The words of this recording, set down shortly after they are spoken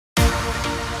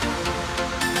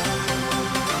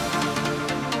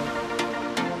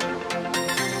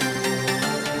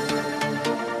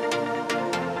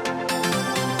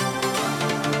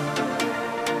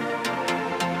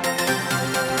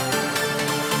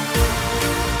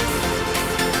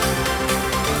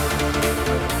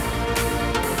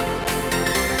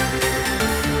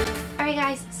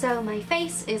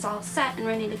is all set and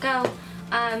ready to go.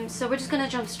 So we're just going to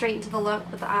jump straight into the look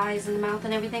with the eyes and the mouth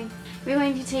and everything. We're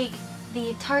going to take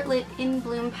the Tartlette In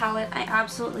Bloom palette. I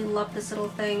absolutely love this little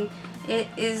thing. It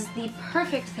is the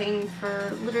perfect thing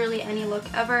for literally any look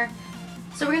ever.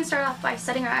 So we're going to start off by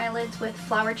setting our eyelids with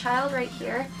Flower Child right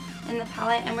here in the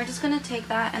palette, and we're just going to take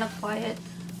that and apply it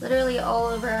literally all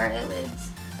over our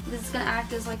eyelids. This is going to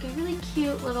act as like a really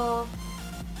cute little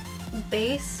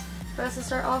base for us to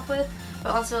start off with,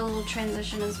 but also a little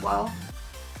transition as well.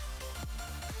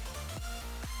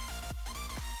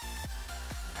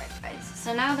 Alright guys,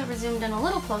 so now that we're zoomed in a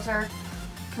little closer,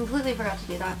 completely forgot to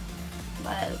do that,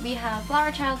 but we have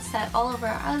Flower Child set all over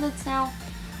our eyelids now.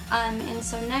 And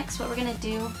so next what we're going to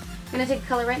do, we're going to take a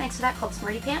color right next to that called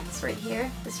Smarty Pants right here.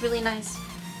 This really nice,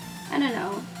 I don't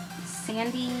know,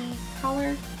 sandy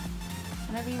color,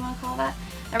 whatever you want to call that.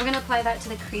 And we're going to apply that to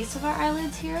the crease of our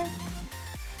eyelids here.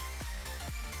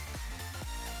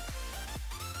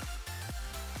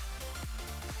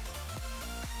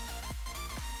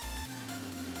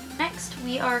 Next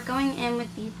we are going in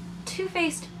with the Too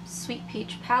Faced Sweet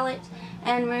Peach palette,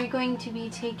 and we're going to be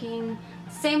taking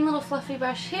the same little fluffy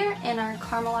brush here in our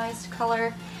caramelized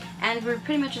color, and we're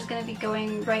pretty much just going to be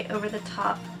going right over the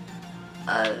top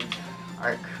of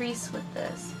our crease with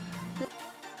this.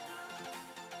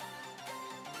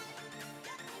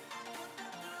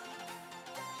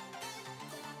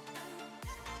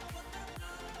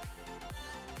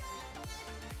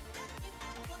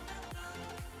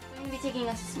 We're going to be taking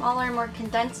a smaller, more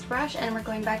condensed brush, and we're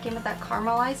going back in with that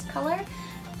caramelized color,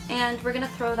 and we're going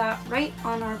to throw that right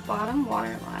on our bottom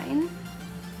waterline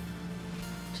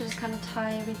to just kind of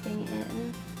tie everything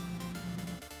in.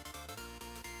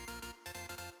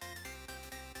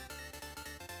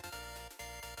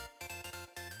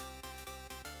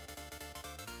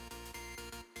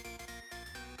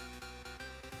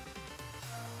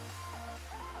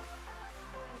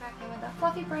 Back in with that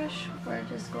fluffy brush, we're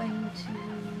just going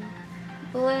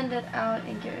to blend it out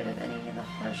and get rid of any of the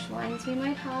harsh lines we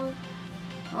might have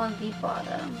on the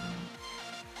bottom.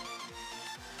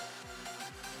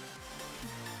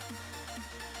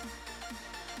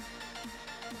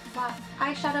 Flat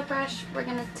eyeshadow brush, we're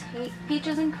going to take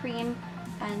Peaches and Cream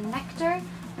and Nectar,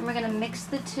 and we're going to mix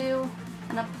the two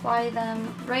and apply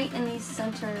them right in the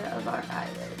center of our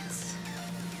eyelids.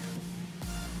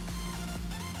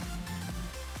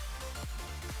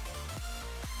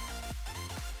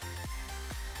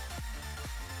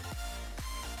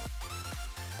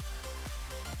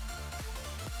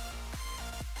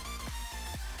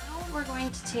 We're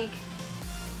going to take,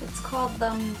 it's called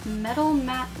the Metal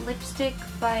Matte Lipstick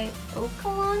by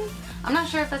Okalan. I'm not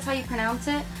sure if that's how you pronounce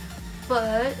it,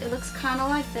 but it looks kind of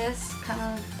like this. Kind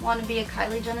of want to be a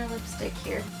Kylie Jenner lipstick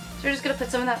here. So we're just going to put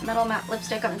some of that Metal Matte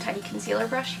lipstick on a tiny concealer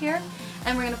brush here,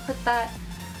 and we're going to put that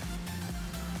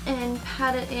and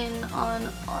pat it in on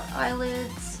our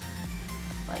eyelids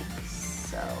like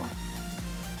so.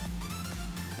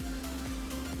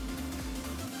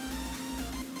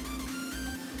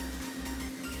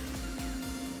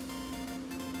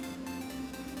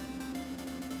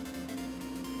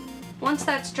 Once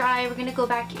that's dry, we're going to go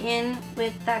back in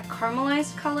with that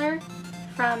caramelized color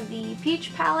from the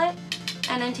Peach palette,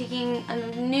 and then taking a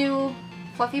new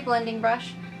fluffy blending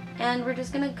brush, and we're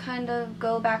just going to kind of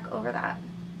go back over that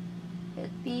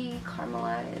with the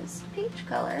caramelized peach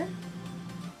color.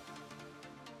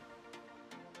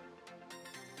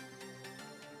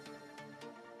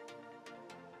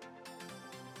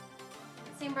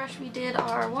 The same brush we did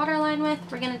our waterline with,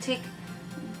 we're going to take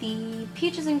the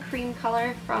Peaches and Cream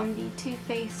color from the Too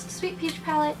Faced Sweet Peach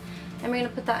palette, and we're going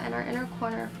to put that in our inner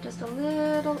corner, just a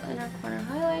little inner corner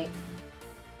highlight.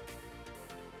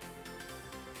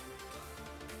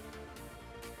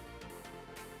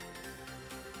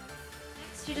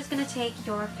 Next, you're just going to take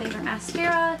your favorite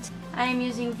mascara. I am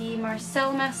using the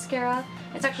Marcelle mascara.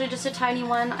 It's actually just a tiny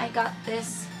one. I got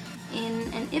this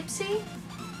in an Ipsy.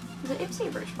 Is it Ipsy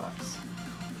or Birchbox?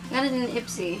 I got it in an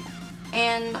Ipsy,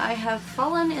 and I have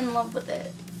fallen in love with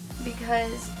it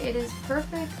because it is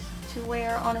perfect to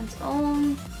wear on its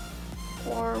own,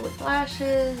 or with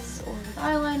lashes, or with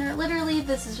eyeliner. Literally,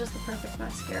 this is just the perfect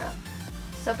mascara.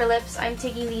 So for lips, I'm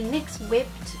taking the NYX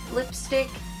Whipped lipstick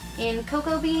in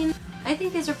Cocoa Bean. I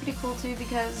think these are pretty cool too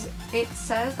because it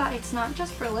says that it's not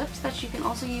just for lips, that you can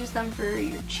also use them for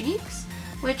your cheeks,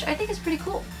 which I think is pretty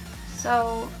cool.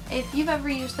 So if you've ever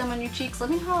used them on your cheeks, let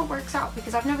me know how it works out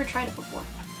because I've never tried it before.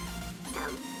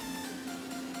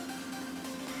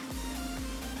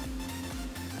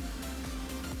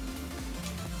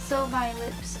 So my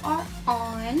lips are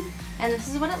on, and this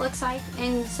is what it looks like.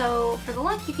 And so for the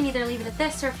look, you can either leave it at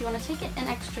this, or if you want to take it an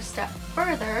extra step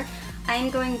further, I'm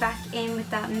going back in with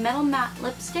that Metal Matte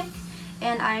lipstick,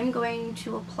 and I'm going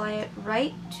to apply it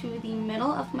right to the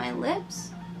middle of my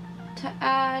lips to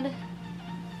add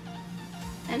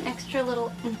an extra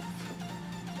little oomph.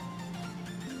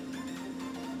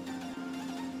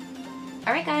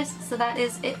 Alright guys, so that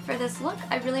is it for this look.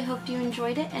 I really hope you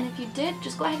enjoyed it, and if you did,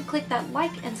 just go ahead and click that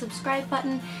like and subscribe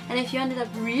button, and if you ended up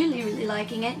really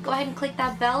liking it, go ahead and click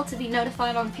that bell to be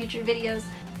notified on future videos.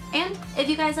 And if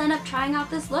you guys end up trying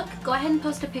out this look, go ahead and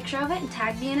post a picture of it and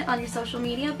tag me in it on your social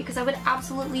media, because I would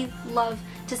absolutely love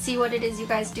to see what it is you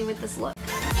guys do with this look.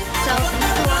 So,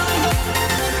 thanks for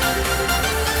watching.